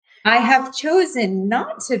I have chosen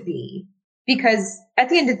not to be because at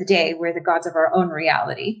the end of the day, we're the gods of our own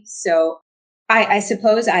reality. So I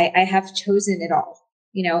suppose I have chosen it all,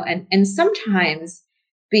 and sometimes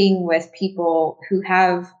being with people who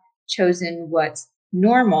have chosen what's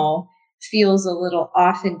normal feels a little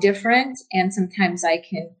off and different. And sometimes I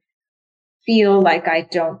can feel like I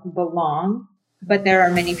don't belong. But there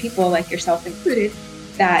are many people, like yourself included,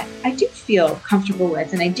 that I do feel comfortable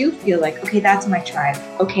with. And I do feel like, okay, that's my tribe.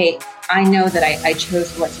 Okay, I know that I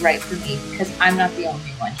chose what's right for me because I'm not the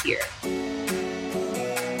only one here.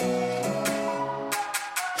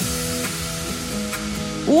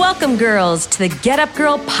 Welcome, girls, to the Get Up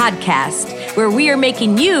Girl podcast, where we are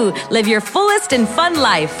making you live your fullest and fun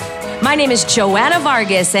life. My name is Jeanieva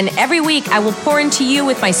Faith, and every week I will pour into you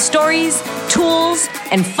with my stories, tools,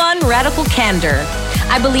 and fun radical candor.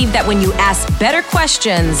 I believe that when you ask better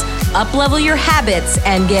questions, up-level your habits,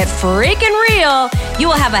 and get freaking real, you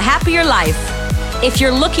will have a happier life. If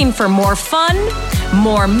you're looking for more fun,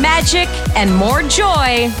 more magic, and more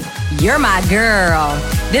joy, you're my girl.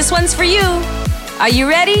 This one's for you. Are you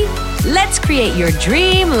ready? Let's create your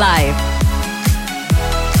dream life.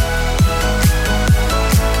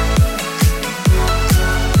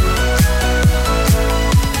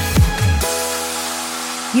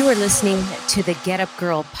 You are listening to the Get Up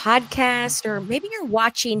Girl podcast, or maybe you're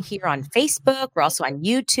watching here on Facebook. We're also on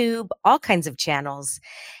YouTube, all kinds of channels.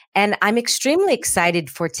 And I'm extremely excited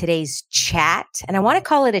for today's chat. And I want to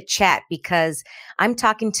call it a chat because I'm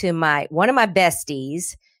talking to one of my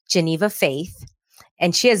besties, Jeanieva Faith.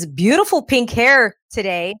 And she has beautiful pink hair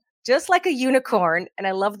today, just like a unicorn. And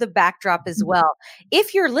I love the backdrop as well.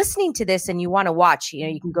 If you're listening to this and you want to watch,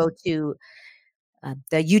 you can go to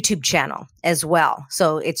the YouTube channel as well.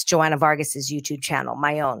 So it's Jeanieva Vargas's YouTube channel,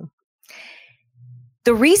 my own.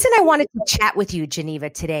 The reason I wanted to chat with you,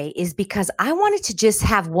 Jeanieva, today is because I wanted to just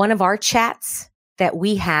have one of our chats that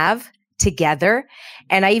we have together.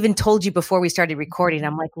 And I even told you before we started recording,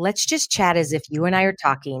 I'm like, let's just chat as if you and I are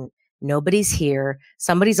talking. Nobody's here.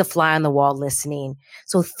 Somebody's a fly on the wall listening.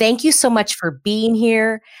 So thank you so much for being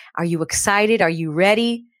here. Are you excited? Are you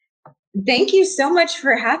ready? Thank you so much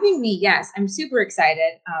for having me. Yes, I'm super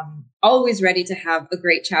excited. Always ready to have a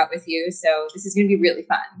great chat with you. So this is going to be really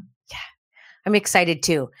fun. Yeah, I'm excited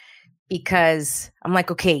too, because I'm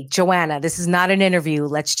like, okay, Joanna, this is not an interview.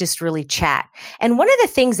 Let's just really chat. And one of the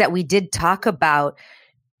things that we did talk about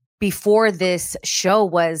before this show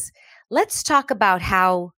was, let's talk about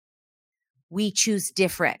how we choose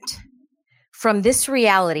different from this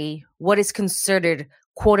reality, what is considered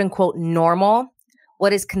quote unquote normal,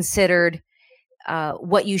 what is considered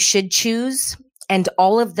what you should choose, and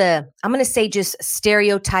all of the, I'm going to say just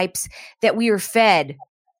stereotypes that we are fed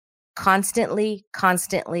constantly,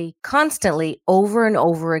 over and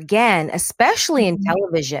over again, especially in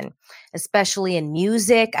television, especially in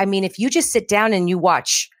music. I mean, if you just sit down and you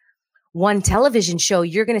watch one television show,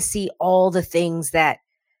 you're going to see all the things that,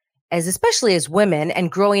 especially as women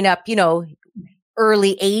and growing up,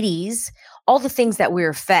 early 80s, all the things that we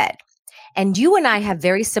were fed. And you and I have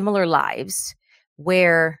very similar lives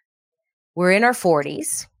where we're in our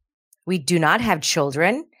 40s. We do not have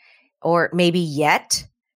children, or maybe yet.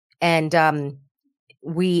 And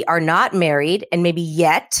we are not married, and maybe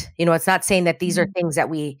yet. It's not saying that these are things that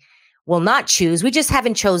we will not choose. We just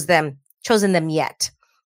haven't chosen them yet.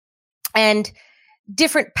 And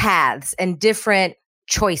different paths and different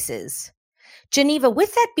choices. Jeanieva,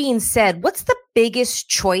 with that being said, what's the biggest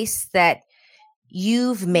choice that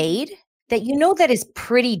you've made that that is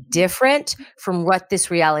pretty different from what this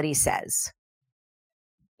reality says?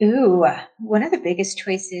 Ooh, one of the biggest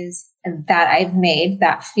choices that I've made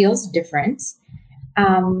that feels different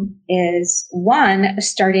is one,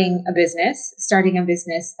 starting a business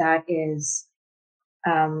that is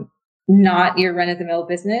not your run-of-the-mill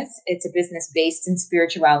business. It's a business based in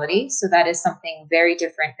spirituality. So that is something very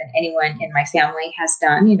different than anyone in my family has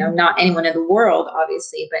done. Not anyone in the world,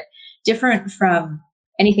 obviously, but different from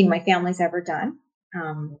anything my family's ever done.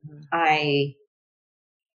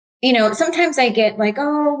 Sometimes I get like,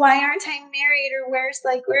 oh, why aren't I married? Or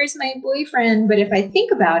where's my boyfriend? But if I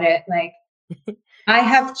think about it, like I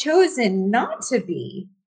have chosen not to be,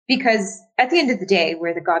 because at the end of the day,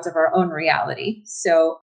 we're the gods of our own reality.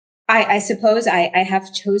 So I suppose I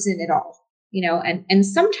have chosen it all, and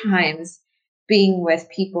sometimes being with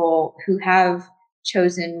people who have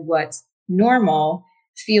chosen what's normal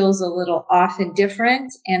feels a little off and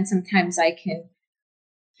different. And sometimes I can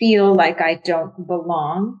feel like I don't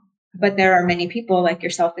belong. But there are many people, like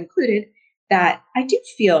yourself included, that I do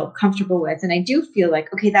feel comfortable with. And I do feel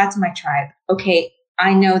like, okay, that's my tribe. Okay,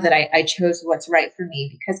 I know that I chose what's right for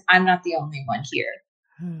me because I'm not the only one here.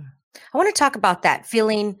 Hmm. I want to talk about that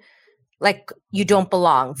feeling like you don't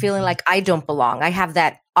belong, feeling like I don't belong. I have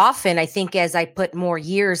that often, I think, as I put more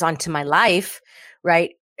years onto my life,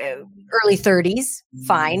 right? Early 30s,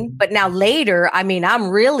 fine. But now later, I mean, I'm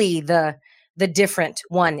really the different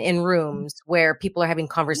one in rooms where people are having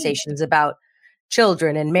conversations about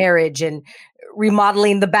children and marriage and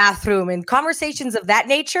remodeling the bathroom and conversations of that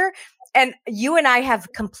nature. And you and I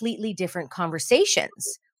have completely different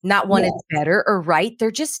conversations. Not one is Yes. better or right.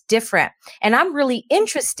 They're just different. And I'm really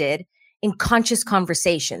interested in conscious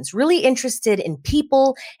conversations, really interested in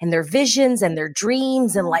people and their visions and their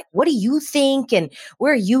dreams and like, what do you think? And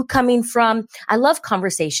where are you coming from? I love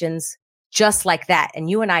conversations just like that. And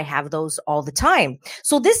you and I have those all the time.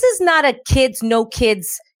 So this is not a kids, no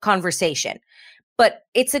kids conversation, but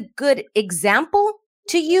it's a good example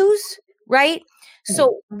to use, right?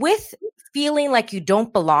 So with feeling like you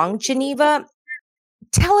don't belong, Jeanieva,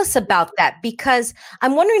 tell us about that, because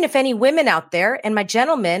I'm wondering if any women out there and my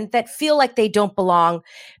gentlemen that feel like they don't belong,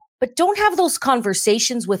 but don't have those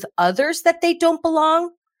conversations with others that they don't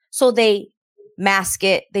belong. So they mask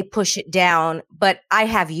it, they push it down. But I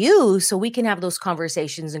have you, so we can have those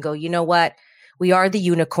conversations and go, you know what? We are the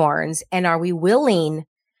unicorns. And are we willing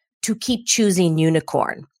to keep choosing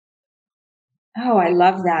unicorn? Oh, I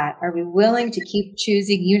love that. Are we willing to keep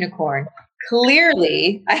choosing unicorn?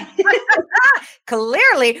 Clearly,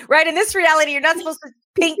 Clearly, right? In this reality, you're not supposed to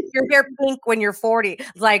pink your hair pink when you're 40.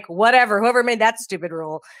 Like, whatever, whoever made that stupid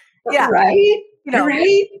rule. Yeah. right? You know,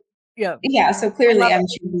 Right? yeah. Yeah. So I clearly, love I'm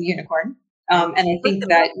it. choosing unicorn. And I think Listen,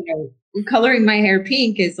 that, coloring my hair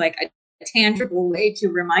pink is like a tangible way to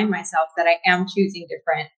remind myself that I am choosing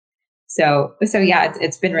different. So yeah,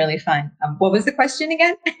 it's been really fun. What was the question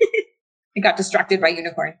again? I got distracted by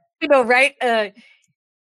unicorn. right?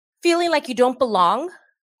 Feeling like you don't belong.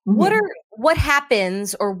 Mhm. What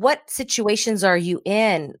happens or what situations are you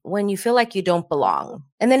in when you feel like you don't belong?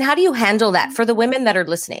 And then how do you handle that for the women that are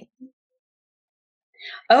listening?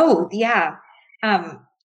 Oh, yeah. Um,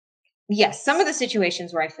 yes, some of the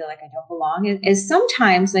situations where I feel like I don't belong is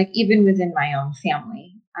sometimes like even within my own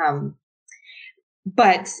family.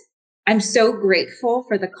 But I'm so grateful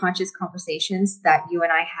for the conscious conversations that you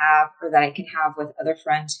and I have, or that I can have with other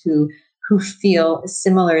friends who feel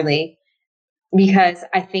similarly, because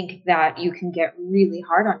I think that you can get really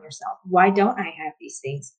hard on yourself. Why don't I have these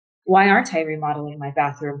things? Why aren't I remodeling my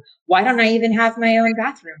bathroom? Why don't I even have my own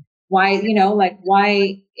bathroom? Why, like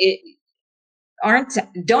why it aren't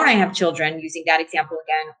don't I have children, using that example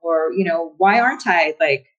again, or why aren't I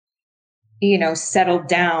like settled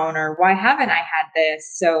down, or why haven't I had this?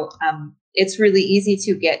 So it's really easy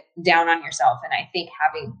to get down on yourself. And I think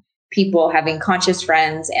having conscious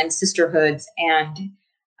friends and sisterhoods and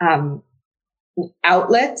um,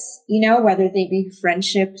 outlets, whether they be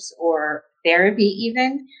friendships or therapy,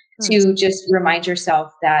 even Hmm. to just remind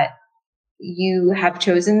yourself that you have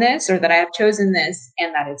chosen this, or that I have chosen this,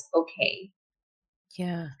 and that it's okay.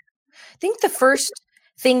 Yeah. I think the first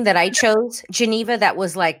thing that I chose, Jeanieva, that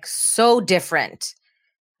was like so different.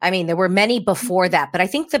 I mean, there were many before that, but I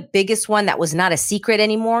think the biggest one that was not a secret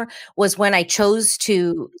anymore was when I chose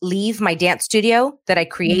to leave my dance studio that I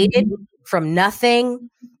created from nothing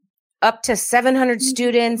up to 700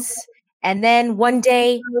 students. And then one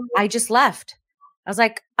day I just left. I was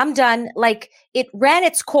like, I'm done. Like it ran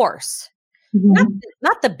its course. Not, Mhm.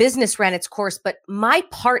 not the business ran its course, but my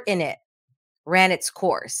part in it ran its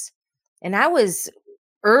course. And I was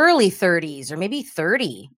early 30s or maybe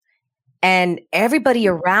 30. And everybody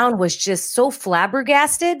around was just so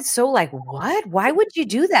flabbergasted. So, like, what? Why would you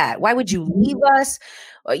do that? Why would you leave us?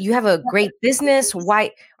 You have a great business.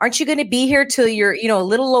 Why aren't you going to be here till you're, a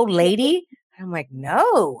little old lady? And I'm like,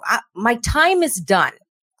 no, my time is done.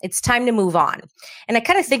 It's time to move on. And I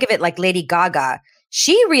kind of think of it like Lady Gaga.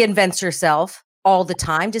 She reinvents herself all the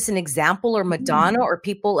time, just an example, or Madonna, or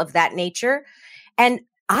people of that nature. And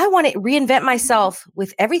I want to reinvent myself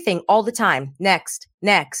with everything all the time. Next,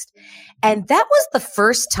 next. And that was the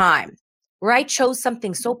first time where I chose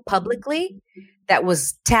something so publicly that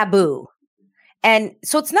was taboo. And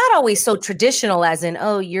so it's not always so traditional, as in,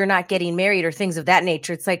 oh, you're not getting married or things of that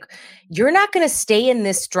nature. It's like, you're not going to stay in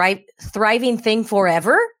this thriving thing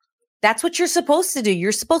forever. That's what you're supposed to do.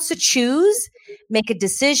 You're supposed to choose, make a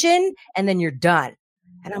decision, and then you're done.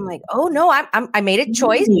 And I'm like, oh no, I made a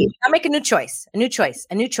choice. I make a new choice, a new choice,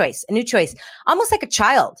 a new choice, a new choice, almost like a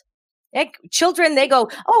child. Like children, they go,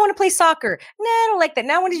 oh, I want to play soccer. No, I don't like that.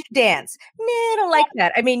 Now I want to do dance. No, I don't like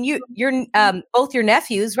that. I mean, you're both your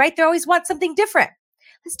nephews, right? They always want something different.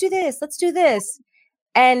 Let's do this. Let's do this.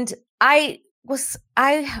 And I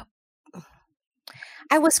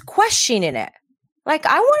was questioning it. Like,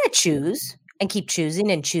 I want to choose and keep choosing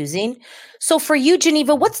and choosing. So for you,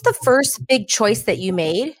 Jeanieva, what's the first big choice that you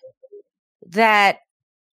made that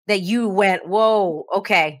you went, whoa,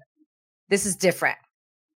 okay, this is different?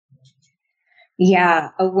 Yeah.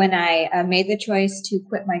 When I made the choice to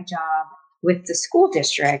quit my job with the school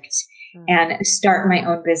district and start my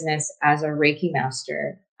own business as a Reiki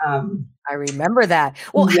master. I remember that.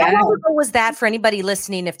 Well, how long ago was that for anybody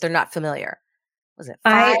listening if they're not familiar? Was it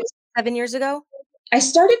 7 years ago? I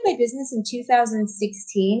started my business in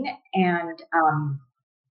 2016 and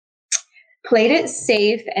played it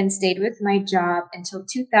safe and stayed with my job until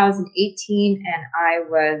 2018. And I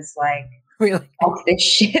was like, really? Fuck this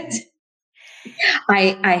shit.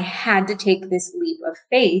 I had to take this leap of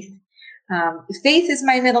faith. Faith is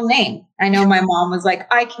my middle name. I know my mom was like,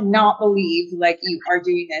 I cannot believe like you are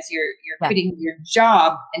doing this. You're quitting your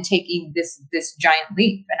job and taking this giant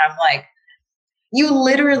leap. And I'm like, you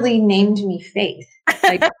literally named me Faith.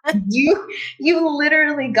 Like you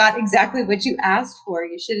literally got exactly what you asked for.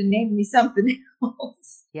 You should have named me something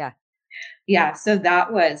else. Yeah. Yeah. So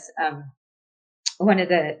that was one of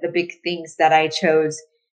the big things that I chose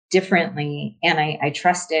differently, and I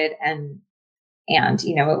trusted, and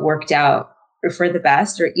it worked out for the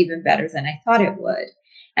best, or even better than I thought it would.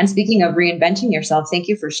 And speaking of reinventing yourself, thank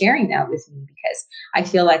you for sharing that with me, because I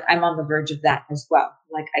feel like I'm on the verge of that as well.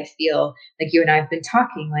 Like I feel like you and I have been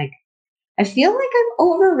talking, like I feel like I'm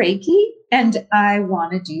over Reiki and I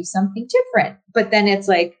want to do something different. But then it's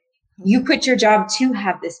like, you quit your job to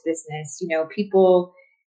have this business. People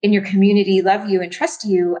in your community love you and trust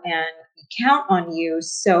you and count on you.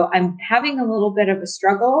 So I'm having a little bit of a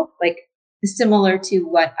struggle, like similar to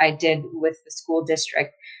what I did with the school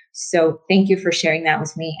district. So thank you for sharing that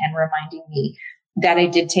with me and reminding me that I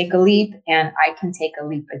did take a leap and I can take a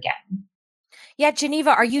leap again. Yeah, Jeanieva,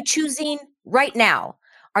 are you choosing right now?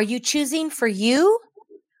 Are you choosing for you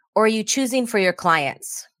or are you choosing for your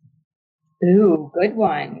clients? Ooh, good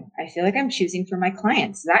one. I feel like I'm choosing for my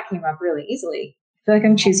clients. That came up really easily. I feel like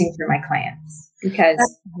I'm choosing for my clients because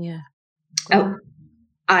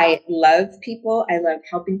I love people. I love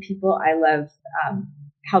helping people. I love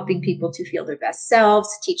helping people to feel their best selves,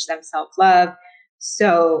 teach them self-love.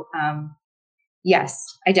 So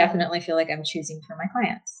yes, I definitely feel like I'm choosing for my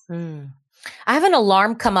clients. I have an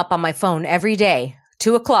alarm come up on my phone every day,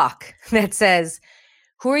 2:00, that says,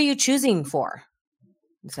 who are you choosing for?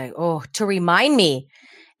 It's like, oh, to remind me.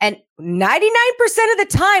 And 99% of the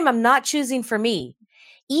time, I'm not choosing for me.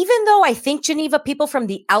 Even though I think, Jeanieva, people from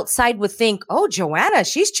the outside would think, oh, Joanna,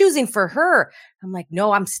 she's choosing for her. I'm like,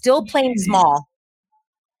 no, I'm still playing small.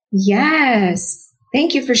 Yes.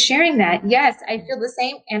 Thank you for sharing that. Yes, I feel the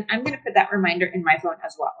same. And I'm going to put that reminder in my phone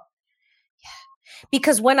as well.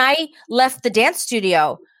 Because when I left the dance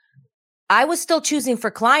studio, I was still choosing for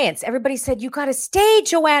clients. Everybody said, you got to stay,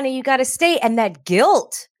 Joanna, you got to stay. And that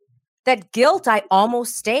guilt, I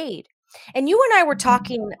almost stayed. And you and I were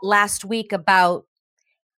talking last week about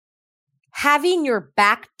having your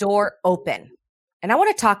back door open. And I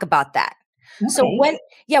want to talk about that. Okay. So when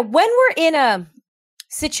we're in a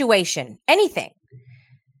situation, anything,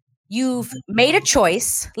 you've made a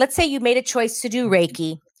choice. Let's say you made a choice to do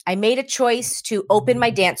Reiki. I made a choice to open my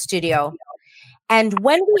dance studio. And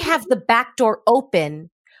when we have the back door open,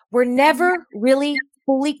 we're never really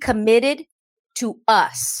fully committed to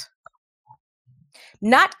us.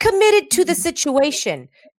 Not committed to the situation,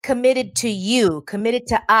 committed to you, committed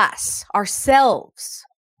to us, ourselves.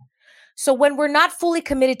 So when we're not fully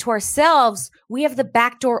committed to ourselves, we have the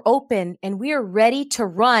back door open and we are ready to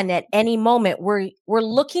run at any moment. We're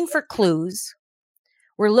looking for clues.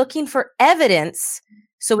 We're looking for evidence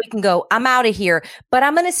so we can go, I'm out of here, but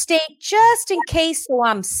I'm going to stay just in case so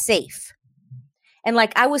I'm safe. And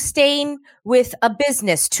like I was staying with a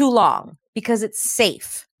business too long because it's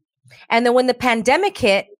safe. And then when the pandemic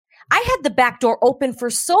hit, I had the back door open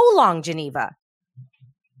for so long, Jeanieva.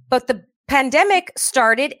 But the pandemic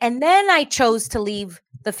started and then I chose to leave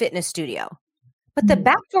the fitness studio. But the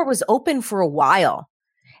back door was open for a while.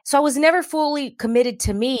 So I was never fully committed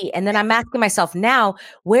to me. And then I'm asking myself now,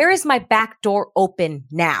 where is my back door open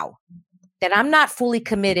now? That I'm not fully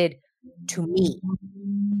committed to me.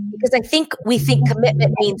 Because I think we think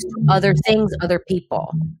commitment means to other things, other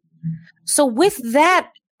people. So with that,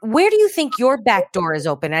 where do you think your back door is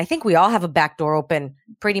open? I think we all have a back door open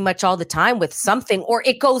pretty much all the time with something, or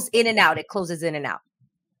it goes in and out. It closes in and out.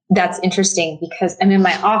 That's interesting because I'm in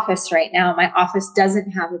my office right now. My office doesn't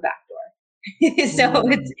have a back door. So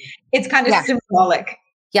it's kind of symbolic.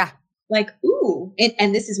 Yeah. Like, ooh,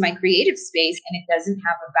 and this is my creative space and it doesn't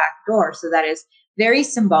have a back door. So that is very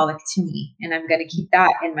symbolic to me. And I'm going to keep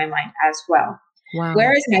that in my mind as well. Wow.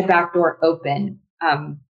 Where is my back door open?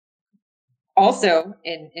 also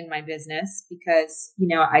in my business because,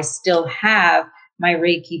 I still have my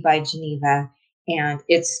Reiki by Jeanieva, and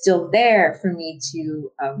it's still there for me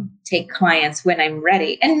to take clients when I'm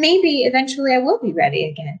ready. And maybe eventually I will be ready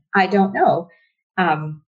again. I don't know.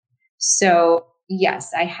 So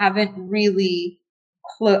yes, I haven't really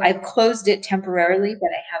I've closed it temporarily, but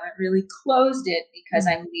I haven't really closed it because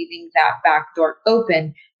I'm leaving that back door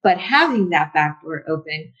open. But having that back door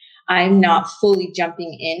open, I'm not fully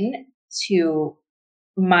jumping in to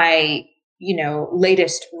my,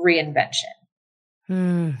 latest reinvention.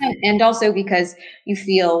 And also because you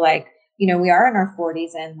feel like, we are in our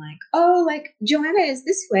 40s and like, oh, like Joanna is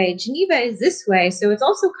this way, Jeanieva is this way. So it's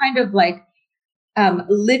also kind of like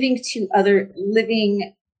living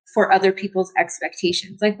for other people's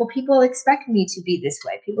expectations. Like, well, people expect me to be this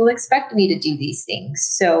way. People expect me to do these things.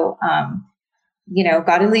 So,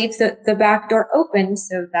 got to leave the back door open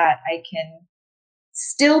so that I can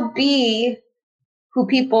still be who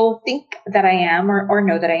people think that I am or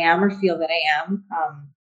know that I am or feel that I am,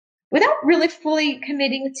 without really fully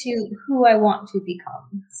committing to who I want to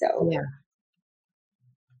become. So yeah,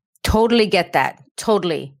 totally get that.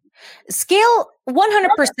 Totally. Scale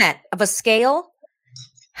 100% of a scale.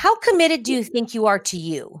 How committed do you think you are to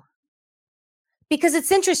you? Because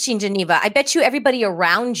it's interesting, Jeanieva. I bet you everybody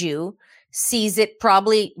around you sees it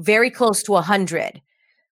probably very close to 100.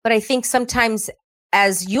 But I think sometimes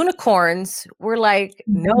as unicorns, we're like,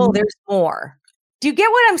 no, there's more. Do you get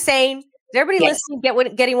what I'm saying? Is everybody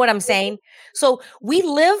listening getting what I'm saying? So we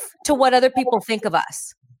live to what other people think of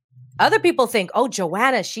us. Other people think, oh,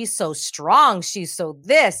 Joanna, she's so strong. She's so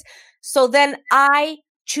this. So then I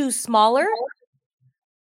choose smaller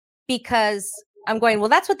because I'm going, well,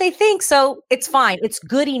 that's what they think. So it's fine. It's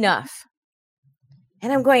good enough.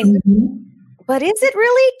 And I'm going, but is it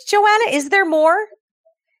really, Joanna? Is there more?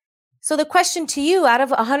 So the question to you, out of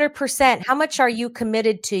 100%, how much are you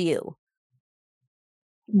committed to you?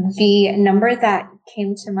 The number that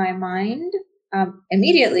came to my mind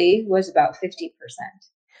immediately was about 50%.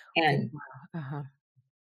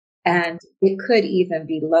 And it could even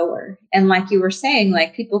be lower. And like you were saying,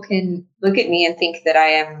 like people can look at me and think that I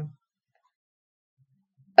am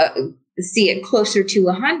see it closer to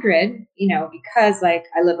 100, because like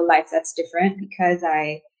I live a life that's different, because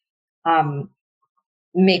I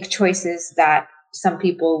make choices that some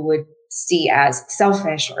people would see as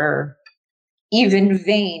selfish or even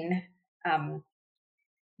vain.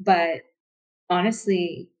 But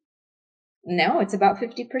honestly, no, it's about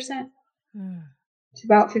 50%. It's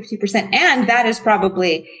about 50%. And that is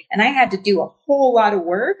probably, and I had to do a whole lot of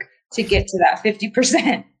work to get to that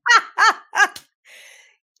 50%.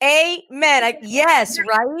 Amen. Yes,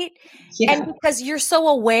 right? Yeah. And because you're so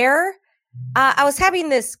aware, I was having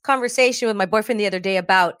this conversation with my boyfriend the other day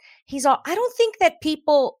about, I don't think that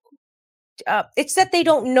people, it's that they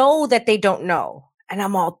don't know that they don't know. And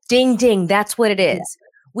I'm all, ding, ding, that's what it is. Yeah.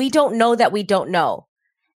 We don't know that we don't know.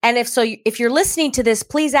 And if you're listening to this,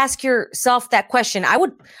 please ask yourself that question. I'm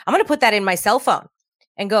going to put that in my cell phone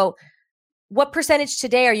and go, what percentage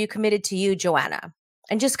today are you committed to you, Joanna?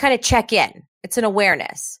 And just kind of check in. It's an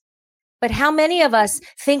awareness. But how many of us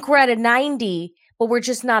think we're at a 90, but we're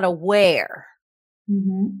just not aware?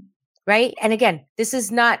 Right? And again,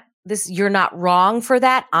 you're not wrong for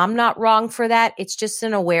that. I'm not wrong for that. It's just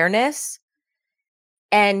an awareness.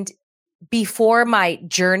 And before my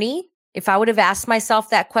journey, if I would have asked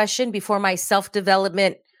myself that question before my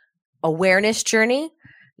self-development awareness journey,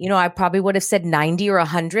 I probably would have said 90 or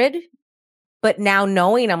 100. But now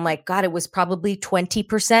knowing, I'm like, God, it was probably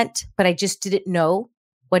 20%, but I just didn't know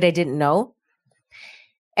what I didn't know.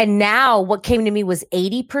 And now what came to me was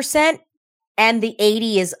 80%, and the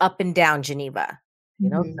 80 is up and down, Jeanieva.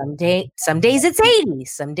 Some days it's 80,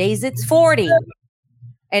 some days it's 40.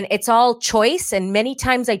 And it's all choice. And many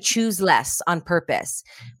times I choose less on purpose.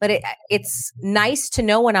 But it's nice to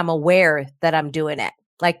know when I'm aware that I'm doing it.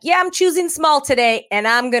 Like, yeah, I'm choosing small today, and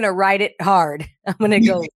I'm going to ride it hard. I'm going to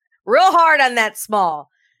go real hard on that small.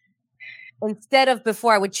 Instead of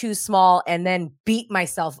before I would choose small and then beat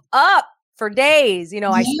myself up for days.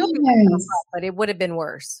 I still beat myself up, but it would have been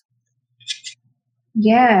worse.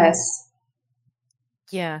 Yes.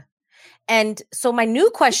 Yeah. And so my new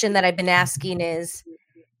question that I've been asking is,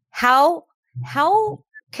 how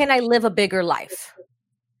can I live a bigger life?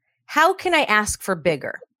 How can I ask for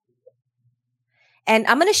bigger? And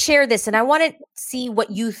I'm going to share this, and I want to see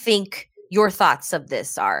what you think your thoughts of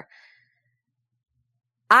this are.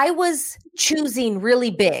 I was choosing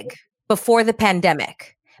really big before the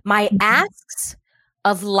pandemic. My asks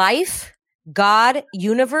of life, God,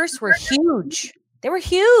 universe were huge. They were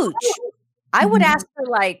huge. I would ask for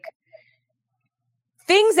like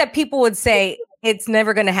things that people would say it's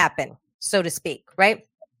never going to happen, so to speak, right?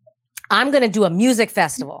 I'm going to do a music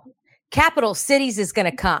festival. Capital Cities is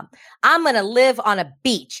going to come. I'm going to live on a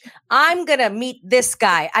beach. I'm going to meet this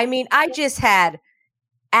guy. I mean, I just had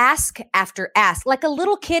ask after ask, like a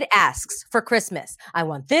little kid asks for Christmas. I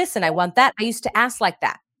want this and I want that. I used to ask like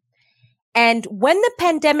that. And when the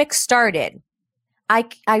pandemic started,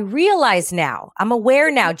 I realize now, I'm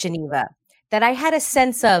aware now, Jeanieva, that I had a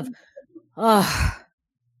sense of,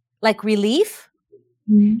 like relief,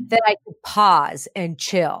 that I could pause and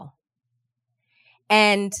chill.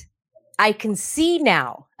 And I can see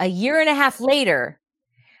now, a year and a half later,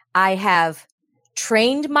 I have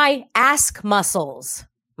trained my ask muscles.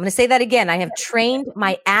 I'm going to say that again. I have trained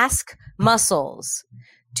my ask muscles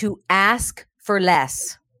to ask for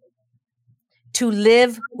less, to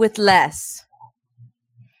live with less.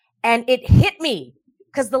 And it hit me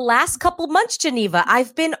because the last couple months, Jeanieva,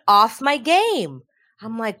 I've been off my game.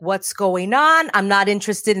 I'm like, what's going on? I'm not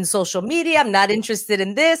interested in social media. I'm not interested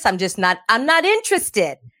in this. I'm not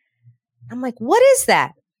interested. I'm like, what is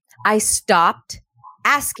that? I stopped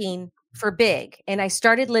asking for big and I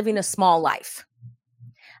started living a small life.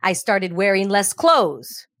 I started wearing less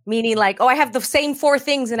clothes, meaning like, I have the same 4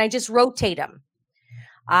 things and I just rotate them.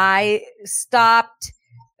 I stopped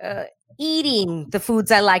eating the foods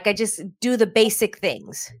I like. I just do the basic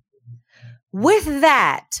things. With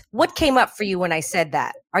that, what came up for you when I said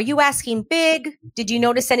that? Are you asking big? Did you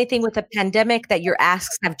notice anything with the pandemic that your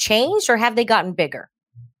asks have changed or have they gotten bigger?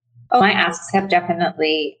 Oh, my asks have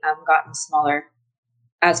definitely gotten smaller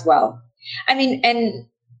as well. I mean,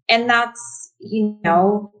 and that's,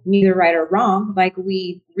 neither right or wrong. Like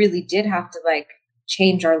we really did have to like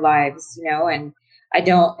change our lives, and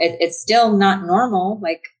it's still not normal.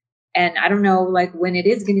 Like, and I don't know, like when it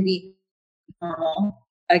is going to be normal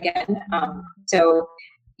again. So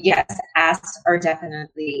yes, asks are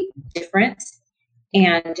definitely different.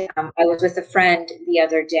 And I was with a friend the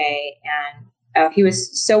other day and he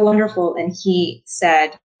was so wonderful. And he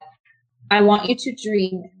said, I want you to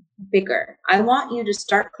dream bigger. I want you to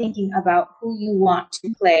start thinking about who you want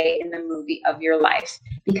to play in the movie of your life,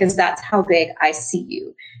 because that's how big I see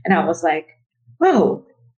you. And I was like, whoa,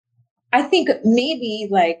 I think maybe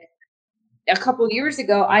like a couple of years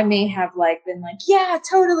ago, I may have like been like, yeah,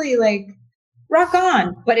 totally, like rock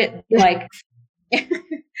on. But it like,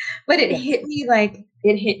 but it hit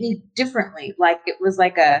me differently. Like it was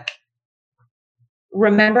like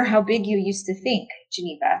remember how big you used to think,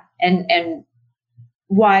 Jeanieva, and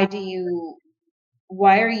why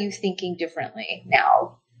are you thinking differently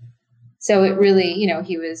now? So it really,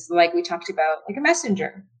 he was like, we talked about like a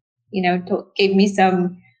messenger, gave me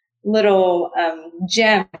some little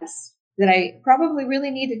gems that I probably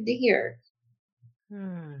really needed to hear.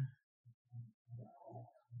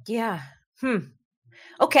 Yeah.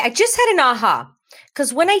 Okay. I just had an aha,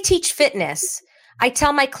 because when I teach fitness, I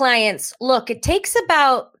tell my clients, look, it takes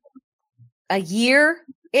about a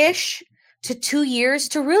year-ish to 2 years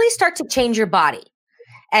to really start to change your body.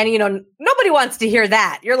 And, nobody wants to hear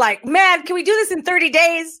that. You're like, man, can we do this in 30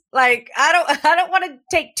 days? Like, I don't want to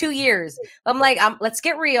take 2 years. I'm like, let's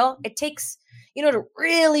get real. It takes, to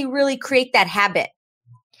really, really create that habit.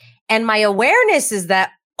 And my awareness is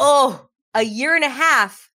that, a year and a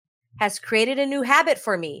half has created a new habit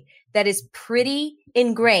for me that is pretty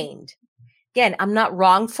ingrained. Again, I'm not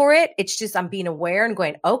wrong for it. It's just I'm being aware and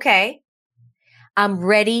going, okay, I'm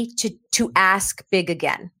ready to ask big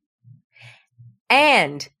again.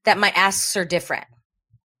 And that my asks are different.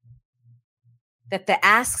 That the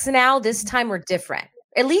asks now this time are different,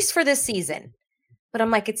 at least for this season. But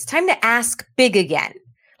I'm like, it's time to ask big again.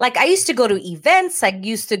 Like I used to go to events, I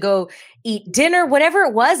used to go eat dinner, whatever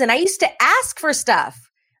it was. And I used to ask for stuff.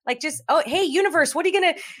 Like just, hey, universe, are you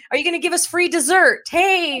going to give us free dessert?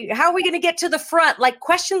 Hey, how are we going to get to the front? Like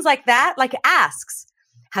questions like that, like asks.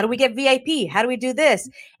 How do we get VIP? How do we do this?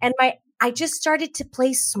 And I just started to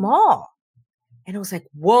play small. And I was like,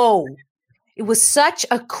 whoa, it was such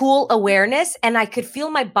a cool awareness. And I could feel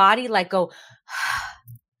my body like go,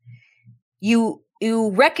 you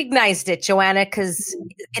recognized it, Joanna, because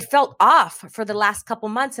it felt off for the last couple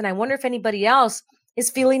months. And I wonder if anybody else is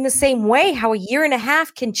feeling the same way, how a year and a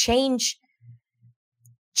half can change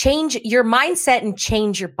your mindset and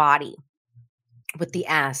change your body with the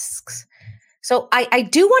asks. So I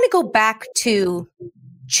do want to go back to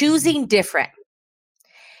choosing different.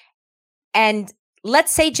 And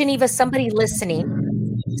let's say, Jeanieva, somebody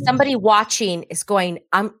listening, somebody watching is going,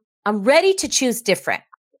 I'm ready to choose different.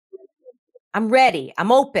 I'm ready.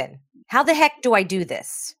 I'm open. How the heck do I do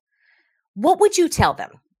this? What would you tell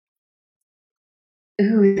them?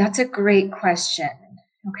 Ooh, that's a great question.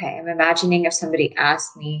 Okay, I'm imagining if somebody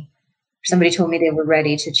asked me, somebody told me they were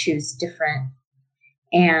ready to choose different,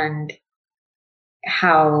 and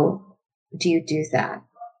how do you do that?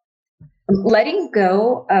 Letting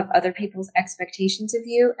go of other people's expectations of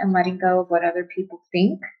you and letting go of what other people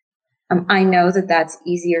think. I know that that's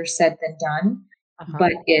easier said than done, Uh-huh.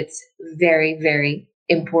 but it's very, very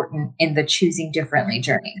important in the choosing differently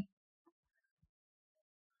journey.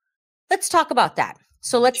 Let's talk about that.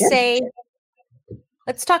 So Sure.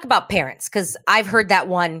 let's talk about parents, because I've heard that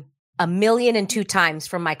one 1,000,002 times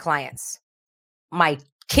from my clients. My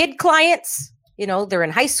kid clients, they're in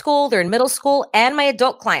high school, they're in middle school, and my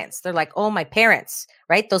adult clients. They're like, oh, my parents,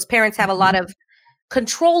 right? Those parents have a lot of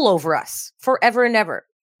control over us forever and ever.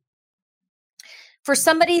 For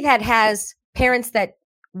somebody that has parents that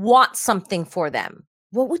want something for them,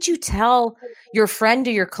 what would you tell your friend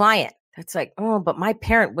or your client that's like, oh, but my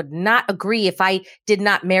parent would not agree if I did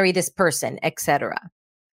not marry this person, etc.?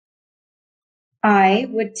 I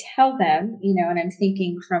would tell them, and I'm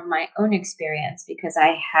thinking from my own experience because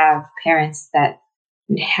I have parents that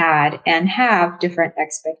had and have different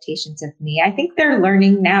expectations of me. I think they're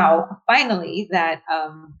learning now, finally, that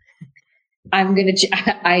I'm going to,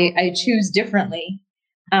 I choose differently.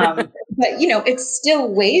 But, it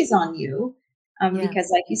still weighs on you Yeah. because,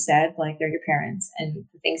 like you said, like they're your parents and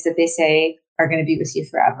the things that they say are going to be with you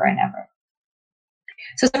forever and ever.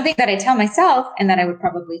 So something that I tell myself and that I would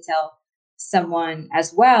probably tell someone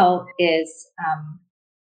as well is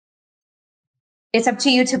it's up to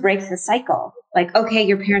you to break the cycle. Like, okay,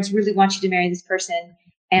 your parents really want you to marry this person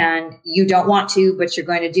and you don't want to, but you're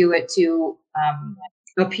going to do it to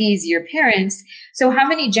appease your parents. So how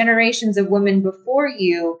many generations of women before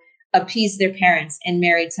you appeased their parents and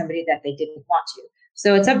married somebody that they didn't want to?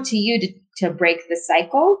 So it's up to you to break the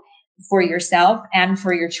cycle for yourself and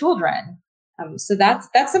for your children. So that's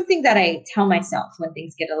something that I tell myself when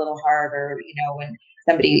things get a little hard, or when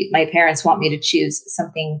my parents want me to choose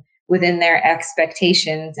something within their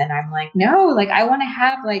expectations, and I'm like, no, like I want to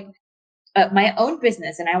have like my own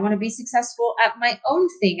business, and I want to be successful at my own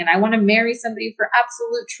thing, and I want to marry somebody for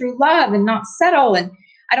absolute true love and not settle. And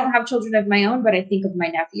I don't have children of my own, but I think of my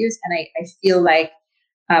nephews, and I feel like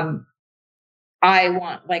I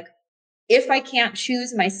want, like, if I can't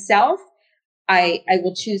choose myself, I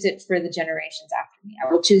will choose it for the generations after me. I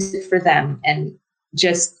will choose it for them, and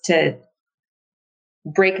just to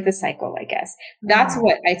break the cycle, I guess. That's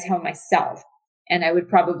what I tell myself. And I would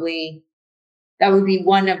probably, that would be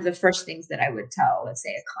one of the first things that I would tell, let's say,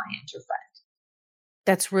 a client or friend.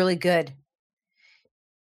 That's really good.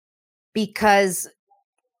 Because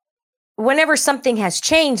whenever something has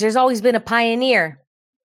changed, there's always been a pioneer,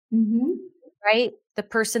 right?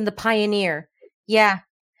 The pioneer. Yeah.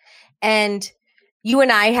 And you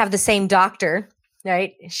and I have the same doctor,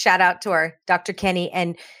 right? Shout out to our Dr. Kenny.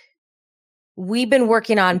 And we've been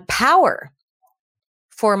working on power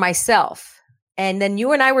for myself. And then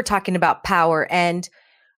you and I were talking about power. And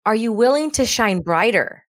are you willing to shine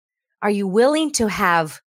brighter? Are you willing to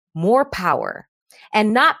have more power?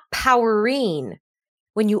 And not powering.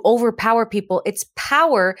 When you overpower people, it's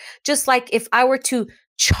power. Just like if I were to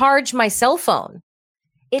charge my cell phone,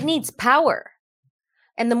 it needs power.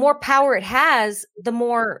 And the more power it has, the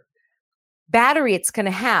more battery it's going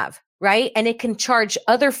to have, right? And it can charge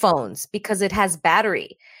other phones because it has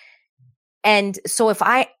battery. And so if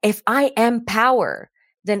I am power,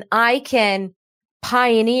 then I can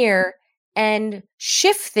pioneer and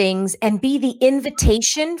shift things and be the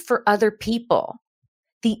invitation for other people.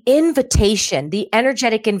 The invitation, the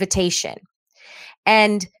energetic invitation.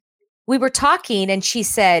 And we were talking and she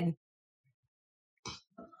said,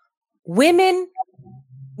 women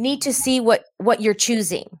need to see what you're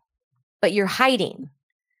choosing, but you're hiding.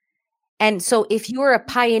 And so if you're a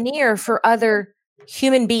pioneer for other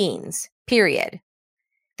human beings, period,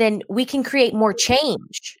 then we can create more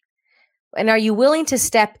change. And are you willing to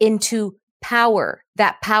step into power,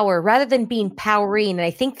 that power, rather than being powering? And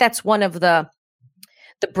I think that's one of the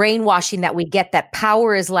brainwashing that we get, that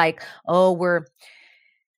power is like, oh, we're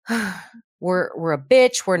a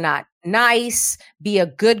bitch, we're not nice, be a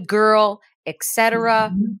good girl,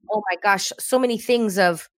 etc. Oh my gosh, so many things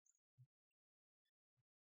of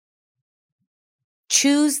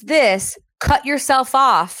choose this, cut yourself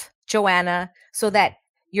off, Joanna, so that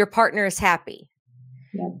your partner is happy.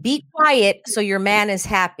 Yeah. Be quiet so your man is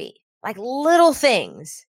happy. Like little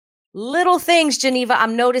things, Jeanieva,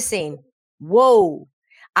 I'm noticing. Whoa.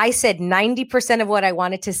 I said 90% of what I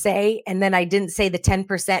wanted to say, and then I didn't say the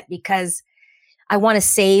 10% because I want to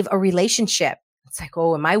save a relationship. It's like,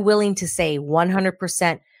 oh, am I willing to say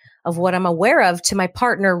 100% of what I'm aware of to my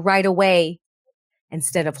partner right away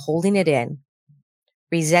instead of holding it in,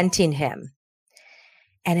 resenting him.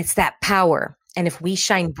 And it's that power. And if we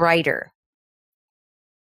shine brighter,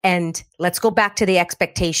 and let's go back to the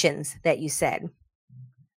expectations that you said.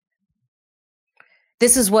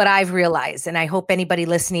 This is what I've realized, and I hope anybody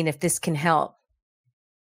listening, if this can help.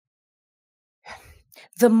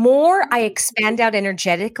 The more I expand out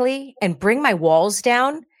energetically and bring my walls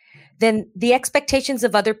down, then the expectations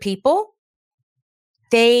of other people,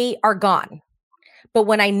 they are gone. But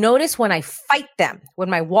when I fight them, when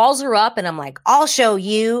my walls are up and I'm like, I'll show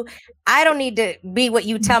you, I don't need to be what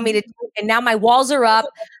you tell me to do. And now my walls are up.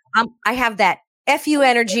 I have that FU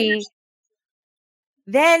energy.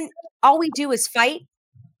 Then all we do is fight.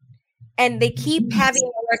 And they keep having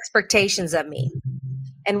more expectations of me.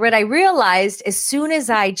 And what I realized as soon as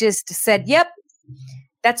I just said, yep,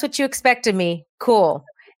 that's what you expect of me. Cool.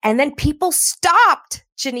 And then people stopped,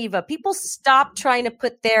 Jeanieva. People stopped trying to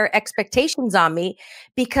put their expectations on me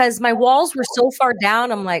because my walls were so far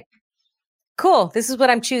down. I'm like, cool, this is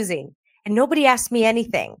what I'm choosing. And nobody asked me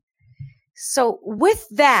anything. So with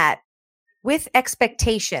that, with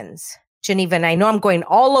expectations, Jeanieva, and I know I'm going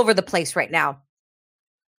all over the place right now.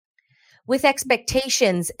 With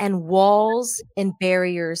expectations and walls and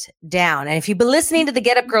barriers down. And if you've been listening to the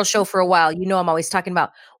Get Up Girl show for a while, you know I'm always talking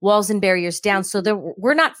about walls and barriers down. So that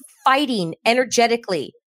we're not fighting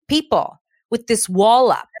energetically people with this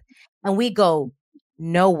wall up and we go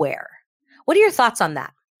nowhere. What are your thoughts on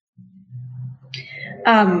that?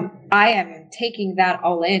 I am taking that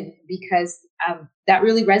all in because that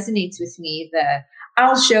really resonates with me.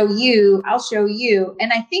 I'll show you.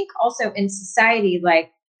 And I think also in society,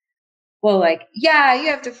 like, well, like, yeah, you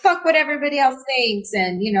have to fuck what everybody else thinks.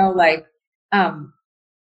 And, and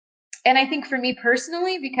I think for me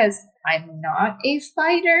personally, because I'm not a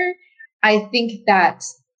fighter, I think that,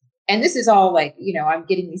 and this is all like, I'm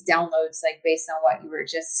getting these downloads like based on what you were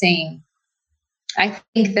just saying. I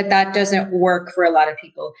think that doesn't work for a lot of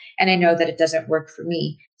people. And I know that it doesn't work for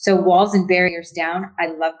me. So walls and barriers down, I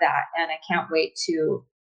love that. And I can't wait to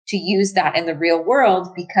use that in the real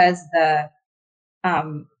world because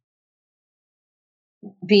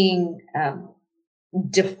being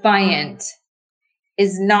defiant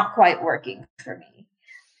is not quite working for me.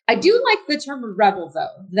 I do like the term rebel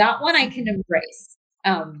though. That one I can embrace.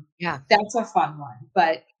 Yeah, that's a fun one.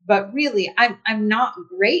 But really, I'm not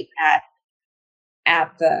great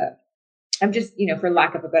at the. I'm just for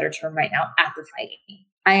lack of a better term right now at the fighting.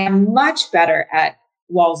 I am much better at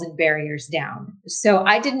walls and barriers down. So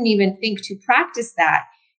I didn't even think to practice that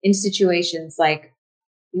in situations like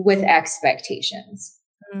with expectations.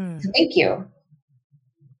 Thank you.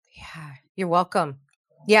 Yeah, you're welcome.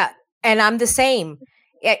 Yeah. And I'm the same.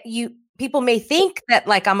 People may think that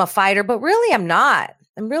like I'm a fighter, but really I'm not.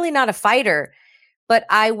 I'm really not a fighter, but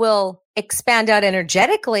I will expand out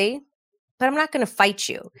energetically, but I'm not going to fight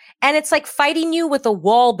you. And it's like fighting you with a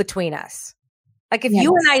wall between us. Like if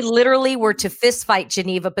you and I literally were to fist fight,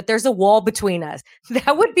 Jeanieva, but there's a wall between us,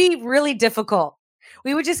 that would be really difficult.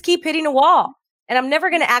 We would just keep hitting a wall and I'm never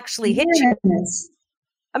going to actually hit you.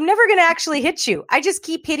 I'm never going to actually hit you. I just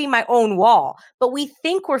keep hitting my own wall. But we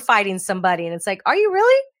think we're fighting somebody. And it's like, are you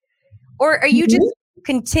really? Or are you just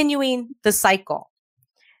continuing the cycle?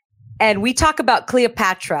 And we talk about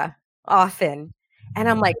Cleopatra often. And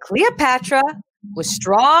I'm like, Cleopatra was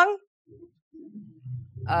strong,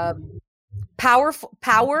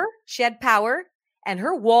 power. She had power. And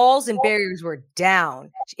her walls and barriers were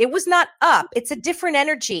down. It was not up. It's a different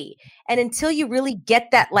energy. And until you really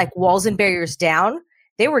get that like walls and barriers down,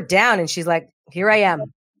 they were down. And she's like, here I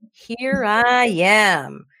am. Here I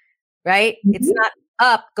am. Right? Mm-hmm. It's not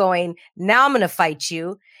up going, now I'm going to fight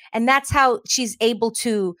you. And that's how she's able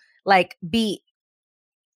to like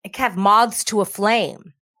have moths to a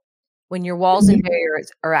flame when your walls and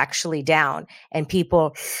barriers are actually down and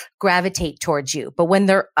people gravitate towards you. But when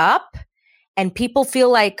they're up and people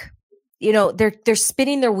feel like, they're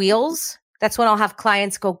spinning their wheels, that's when I'll have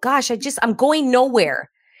clients go, gosh, I'm going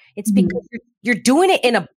nowhere. It's because you're doing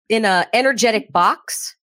it in a energetic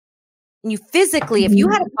box. And you physically, if you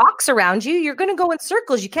had a box around you, you're going to go in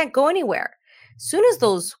circles. You can't go anywhere. As soon as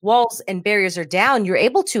those walls and barriers are down, you're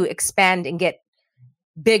able to expand and get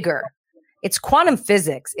bigger. It's quantum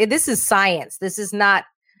physics. This is science. This is not,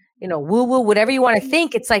 woo-woo, whatever you want to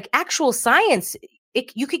think. It's like actual science.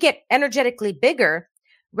 You could get energetically bigger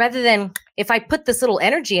rather than if I put this little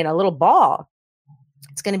energy in a little ball,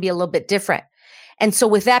 it's going to be a little bit different. And so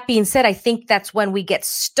with that being said, I think that's when we get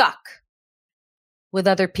stuck with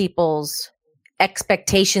other people's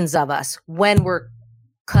expectations of us when we're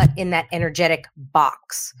cut in that energetic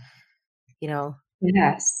box,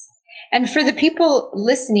 Yes. And for the people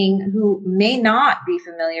listening who may not be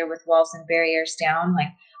familiar with walls and barriers down, like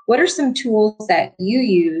what are some tools that you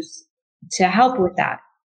use to help with that?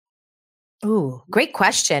 Ooh, great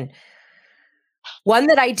question. One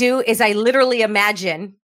that I do is I literally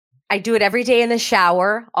imagine, I do it every day in the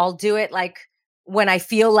shower. I'll do it like when I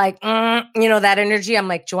feel like, that energy. I'm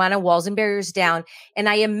like, Joanna, walls and barriers down. And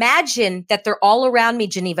I imagine that they're all around me,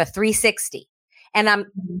 Jeanieva, 360. And I'm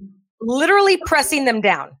literally pressing them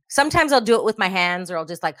down. Sometimes I'll do it with my hands, or I'll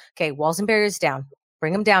just like, okay, walls and barriers down.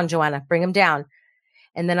 Bring them down, Joanna, bring them down.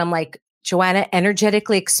 And then I'm like, Joanna,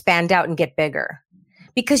 energetically expand out and get bigger.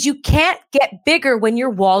 Because you can't get bigger when your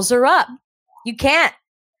walls are up. You can't.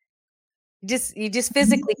 You just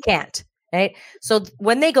physically can't, right? So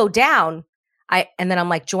when they go down, and then I'm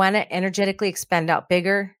like, Joanna, energetically expand out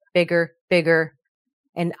bigger, bigger, bigger.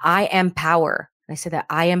 And I am power. I say that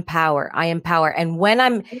I am power. I am power. And when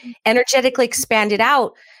I'm energetically expanded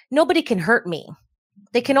out, nobody can hurt me.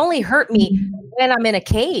 They can only hurt me when I'm in a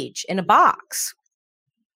cage, in a box.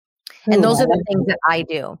 And those are the things that I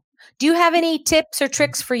do. Do you have any tips or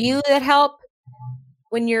tricks for you that help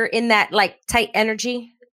when you're in that like tight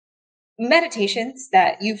energy? Meditations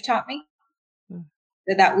that you've taught me,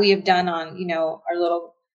 that we have done on, our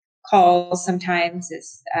little calls sometimes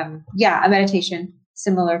is, a meditation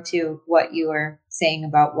similar to what you were saying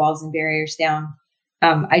about walls and barriers down.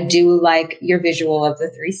 I do like your visual of the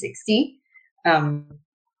 360.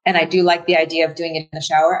 And I do like the idea of doing it in the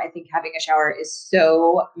shower. I think having a shower is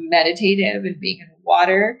so meditative and being in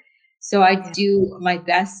water. So I do my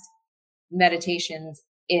best meditations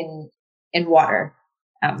in water.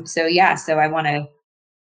 So I want to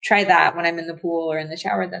try that when I'm in the pool or in the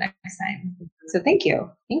shower the next time. So thank you.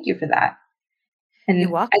 Thank you for that. And You're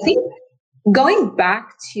welcome. I think going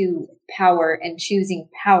back to power and choosing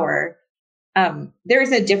power,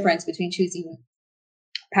 there's a difference between choosing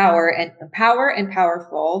power and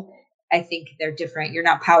powerful. I think they're different. You're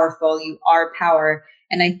not powerful, you are power.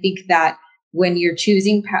 And I think that when you're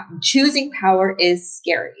choosing power is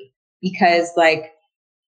scary, because like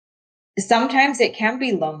sometimes it can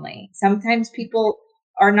be lonely. Sometimes people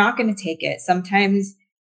are not going to take it. Sometimes,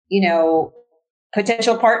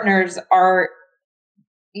 potential partners are,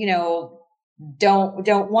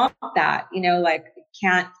 don't want that, like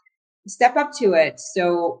can't step up to it.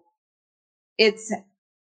 So it's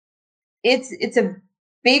a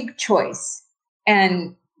big choice.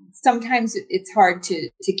 And sometimes it's hard to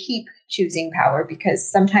keep choosing power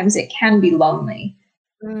because sometimes it can be lonely.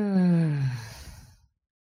 Do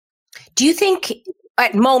you think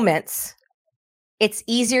at moments it's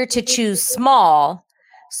easier to choose small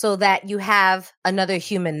so that you have another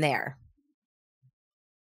human there?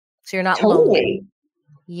 So you're not lonely.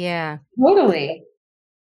 Yeah. Totally.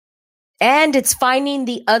 And it's finding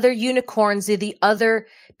the other unicorns, the other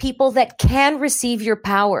people that can receive your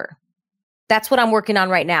power. That's what I'm working on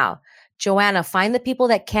right now. Joanna, find the people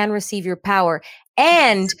that can receive your power.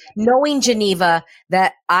 And knowing, Jeanieva,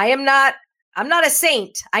 that I'm not a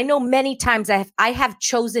saint. I know many times I have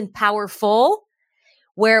chosen powerful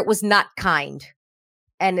where it was not kind.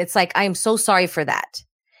 And it's like, I am so sorry for that.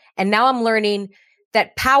 And now I'm learning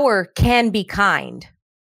that power can be kind.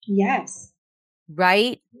 Yes.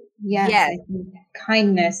 Right? Yes. I think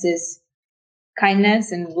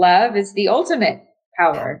kindness and love is the ultimate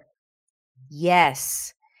power.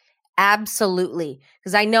 Yes, absolutely.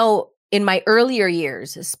 Because I know in my earlier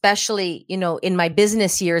years, especially, in my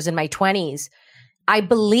business years in my 20s, I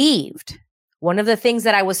believed one of the things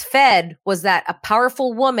that I was fed was that a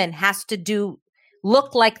powerful woman has to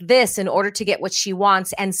look like this in order to get what she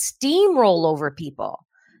wants and steamroll over people.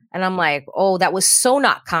 And I'm like, oh, that was so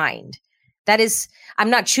not kind. I'm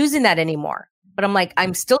not choosing that anymore. But I'm like,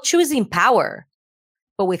 I'm still choosing power,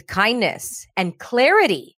 but with kindness and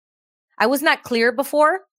clarity. I was not clear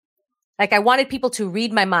before. Like I wanted people to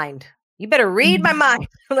read my mind. You better read my mind.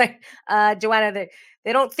 Like, Joanna,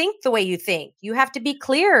 they don't think the way you think. You have to be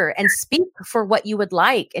clear and speak for what you would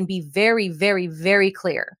like and be very, very, very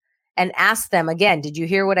clear and ask them again. Did you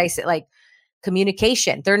hear what I said? Like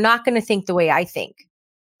communication. They're not going to think the way I think.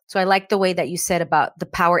 So I like the way that you said about the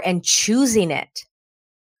power and choosing it.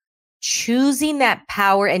 Choosing that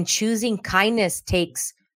power and choosing kindness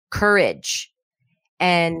takes courage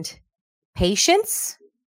and patience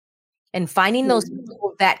and finding those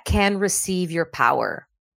people that can receive your power.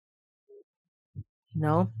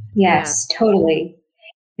 Yes, yeah. Totally.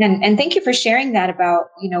 And thank you for sharing that about,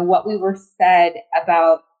 what we were fed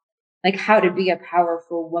about like how to be a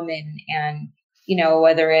powerful woman and,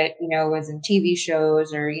 whether it, was in TV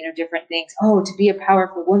shows or, different things. Oh, to be a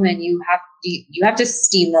powerful woman, you have to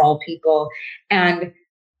steamroll people. And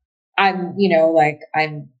I'm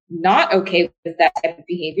not okay with that type of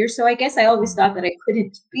behavior. So I guess I always thought that I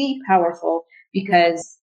couldn't be powerful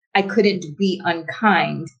because I couldn't be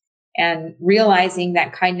unkind. And realizing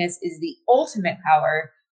that kindness is the ultimate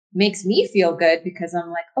power makes me feel good because I'm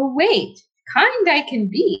like, oh, wait, kind I can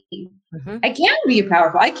be. Mm-hmm. I can be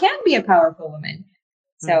powerful. I can be a powerful woman.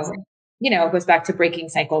 So, it goes back to breaking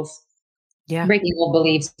cycles, breaking old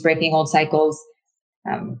beliefs, breaking old cycles,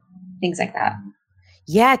 things like that.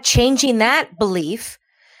 Yeah, changing that belief.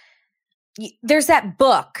 There's that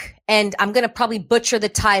book, and I'm going to probably butcher the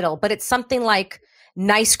title, but it's something like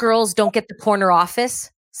Nice Girls Don't Get the Corner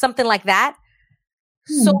Office, something like that.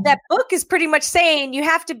 So that book is pretty much saying you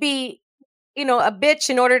have to be, a bitch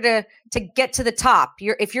in order to get to the top.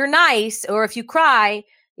 If you're nice, or if you cry,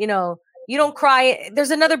 you don't cry.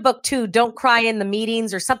 There's another book too, Don't Cry in the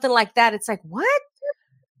Meetings, or something like that. It's like, what?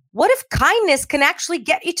 What if kindness can actually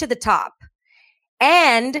get you to the top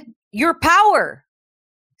and your power?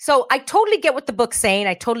 So I totally get what the book's saying.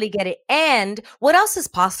 I totally get it. And what else is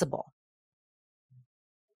possible?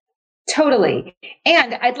 Totally.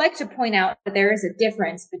 And I'd like to point out that there is a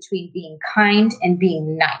difference between being kind and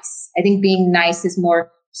being nice. I think being nice is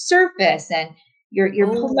more surface, and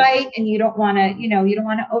you're polite, and you don't want to, you don't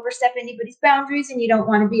want to overstep anybody's boundaries, and you don't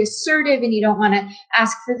want to be assertive, and you don't want to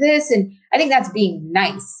ask for this. And I think that's being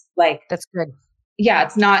nice. Like, that's good. Yeah,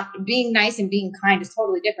 it's not being nice, and being kind is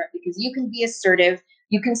totally different, because you can be assertive,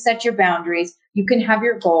 you can set your boundaries, you can have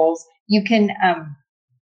your goals, you can,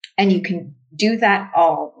 and you can do that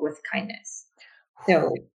all with kindness.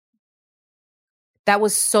 So that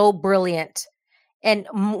was so brilliant. And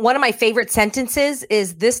one of my favorite sentences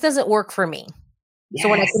is, this doesn't work for me. Yes. So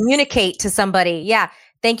when I communicate to somebody,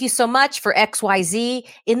 thank you so much for XYZ.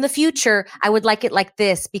 In the future, I would like it like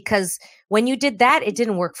this, because when you did that, it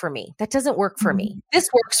didn't work for me. That doesn't work for me. This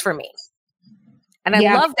works for me. And I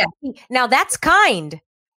love that. Now that's kind,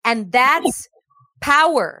 and that's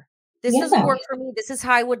power. This doesn't work for me. This is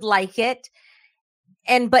how I would like it.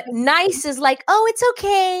 But nice is like, oh, it's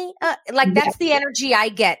okay. That's the energy I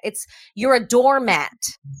get. You're a doormat.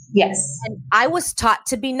 Yes. And I was taught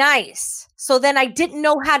to be nice. So then I didn't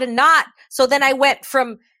know how to not. So then I went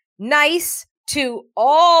from nice to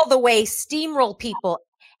all the way steamroll people.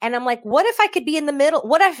 And I'm like, what if I could be in the middle?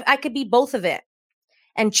 What if I could be both of it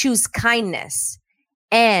and choose kindness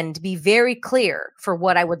and be very clear for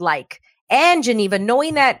what I would like? And Jeanieva,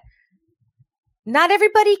 knowing that not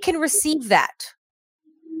everybody can receive that.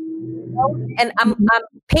 And I'm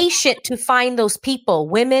patient to find those people,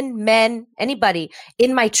 women, men, anybody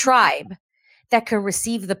in my tribe that can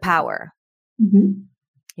receive the power.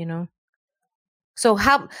 So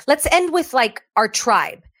let's end with like our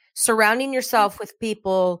tribe, surrounding yourself with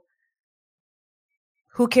people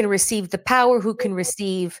who can receive the power, who can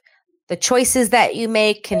receive the choices that you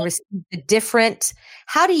make, can receive the different.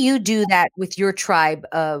 How do you do that with your tribe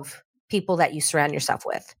of people that you surround yourself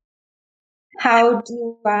with? How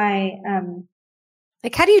do I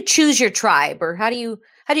how do you choose your tribe, or how do you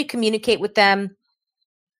communicate with them?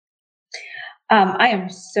 I am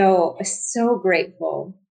so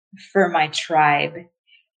grateful for my tribe.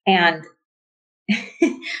 And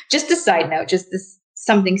just a side note, just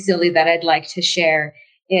something silly that I'd like to share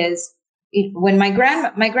is when my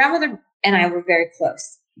grandmother and I were very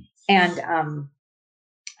close, and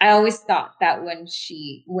I always thought that when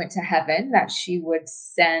she went to heaven, that she would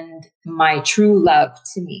send my true love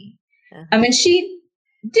to me. I mean, she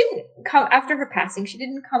didn't come after her passing. She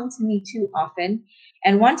didn't come to me too often.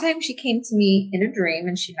 And one time she came to me in a dream,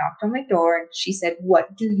 and she knocked on my door, and she said,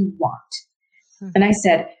 "What do you want?" And I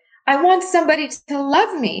said, "I want somebody to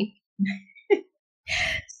love me."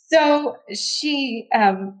 So she,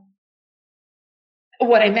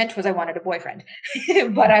 what I meant was I wanted a boyfriend,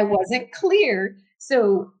 but I wasn't clear.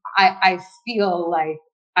 So I feel like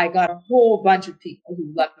I got a whole bunch of people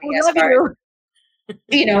who love me, as far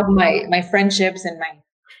as, my friendships and my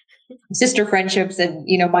sister friendships and,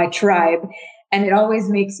 my tribe. And it always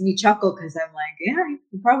makes me chuckle, because I'm like,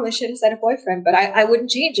 you probably should have said a boyfriend, but I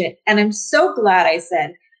wouldn't change it. And I'm so glad I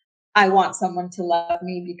said, I want someone to love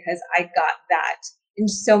me, because I got that in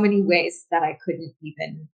so many ways that I couldn't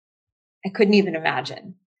even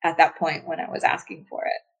imagine at that point when I was asking for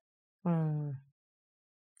it.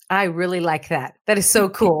 I really like that. That is so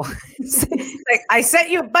cool. Like, I sent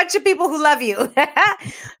you a bunch of people who love you.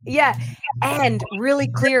 Yeah. And really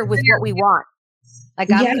clear with what we want. Like,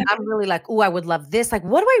 I'm really like, I would love this. Like,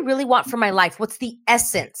 what do I really want for my life? What's the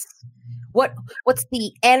essence? What's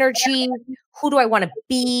the energy? Who do I want to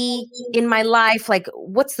be in my life? Like,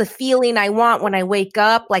 what's the feeling I want when I wake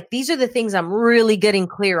up? Like, these are the things I'm really getting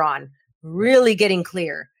clear on, really getting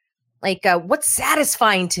clear. Like, what's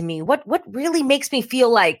satisfying to me? What really makes me feel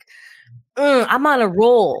like I'm on a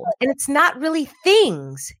roll? And it's not really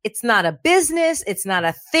things. It's not a business. It's not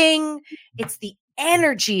a thing. It's the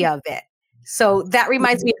energy of it. So that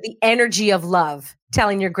reminds me of the energy of love.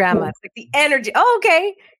 Telling your grandma, it's like the energy. Oh,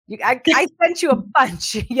 okay. I sent you a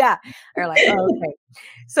bunch. Yeah. Or like, oh, okay.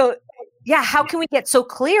 So yeah, how can we get so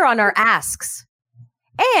clear on our asks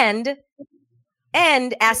and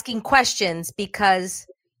asking questions? Because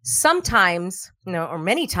sometimes, or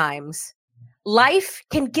many times, life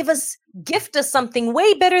can gift us something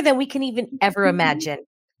way better than we can even ever imagine.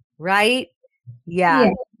 Right? Yeah.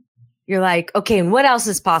 You're like, okay, and what else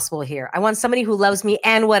is possible here? I want somebody who loves me,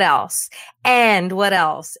 and what else? And what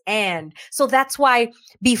else? And so that's why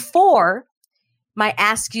before my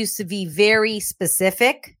ask used to be very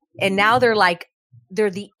specific, and now they're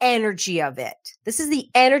the energy of it. This is the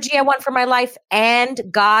energy I want for my life. And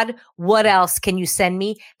God, what else can you send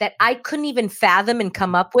me that I couldn't even fathom and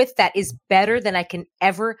come up with that is better than I can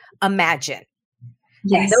ever imagine?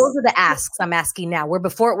 Yes. And those are the asks I'm asking now, where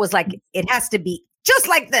before it was like, it has to be just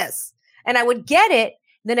like this. And I would get it,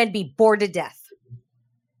 then I'd be bored to death.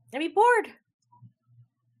 I'd be bored.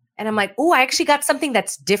 And I'm like, oh, I actually got something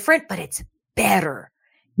that's different, but it's better.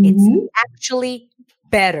 It's actually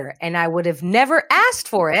better. And I would have never asked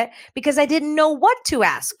for it because I didn't know what to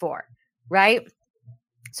ask for. Right?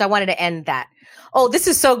 So I wanted to end that. Oh, this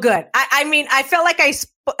is so good. I mean, I felt like I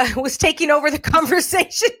was taking over the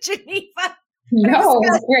conversation, Jeanieva. No,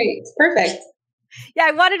 it's great. It's perfect. Yeah,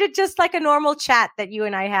 I wanted it just like a normal chat that you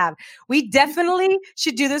and I have. We definitely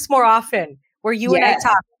should do this more often, where you and I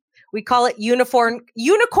talk. We call it unicorn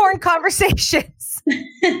conversations.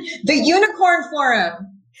 The Unicorn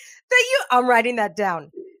Forum. I'm writing that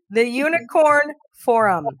down. The Unicorn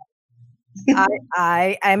Forum.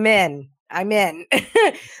 I'm in.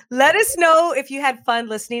 Let us know if you had fun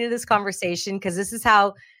listening to this conversation, because this is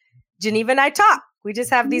how Jeanieva and I talk. We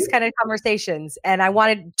just have these kind of conversations. And I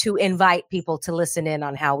wanted to invite people to listen in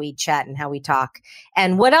on how we chat and how we talk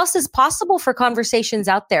and what else is possible for conversations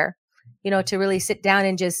out there, to really sit down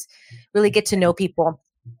and just really get to know people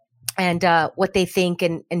and what they think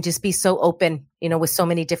and just be so open, with so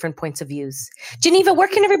many different points of views. Jeanieva, where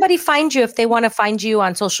can everybody find you if they want to find you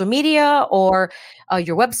on social media or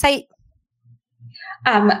your website?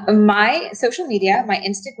 My social media, my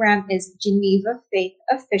Instagram is Jeanieva Faith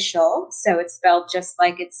Official. So it's spelled just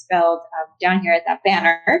like it's spelled down here at that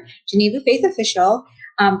banner, Jeanieva Faith Official.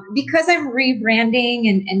 Because I'm rebranding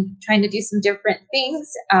and trying to do some different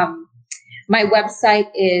things, my website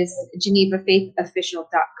is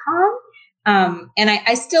JeanievaFaithOfficial.com. And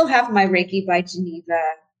I still have my Reiki by Jeanieva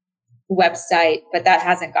website, but that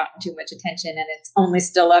hasn't gotten too much attention, and it's only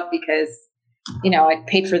still up because I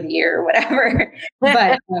paid for the year or whatever.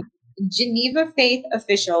 But Jeanieva Faith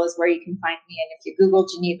Official is where you can find me. And if you Google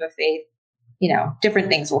Jeanieva Faith, different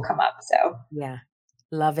things will come up. So yeah,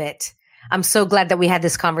 love it. I'm so glad that we had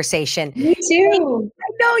this conversation. Me too.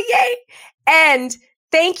 I know, yay. And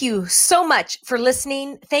thank you so much for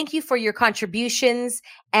listening. Thank you for your contributions,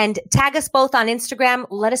 and tag us both on Instagram.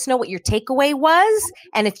 Let us know what your takeaway was.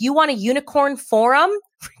 And if you want a unicorn forum,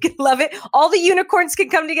 freaking love it. All the unicorns can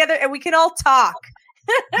come together and we can all talk.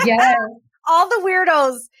 Yeah. All the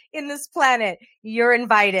weirdos in this planet, you're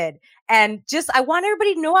invited. And I want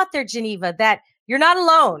everybody to know out there, Jeanieva, that you're not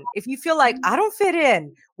alone. If you feel like I don't fit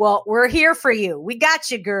in, well, we're here for you. We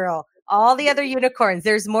got you, girl. All the other unicorns,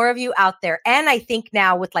 there's more of you out there. And I think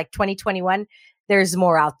now with 2021, there's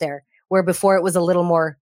more out there, where before it was a little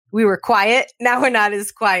more, we were quiet. Now we're not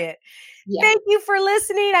as quiet. Yeah. Thank you for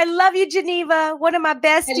listening. I love you, Jeanieva. One of my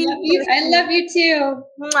besties. I love you too.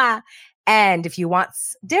 Mwah. And if you want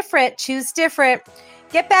different, choose different.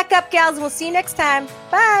 Get back up, gals, and we'll see you next time.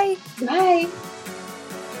 Bye. Bye.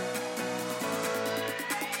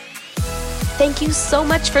 Thank you so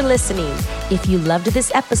much for listening. If you loved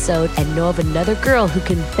this episode and know of another girl who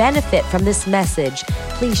can benefit from this message,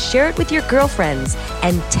 please share it with your girlfriends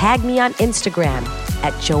and tag me on Instagram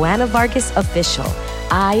at Joanna Vargas Official.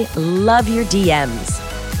 I love your DMs.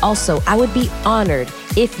 Also, I would be honored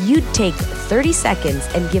if you'd take 30 seconds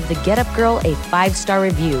and give the Get Up Girl a 5-star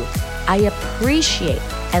review. I appreciate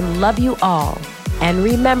and love you all. And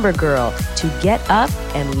remember, girl, to get up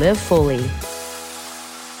and live fully.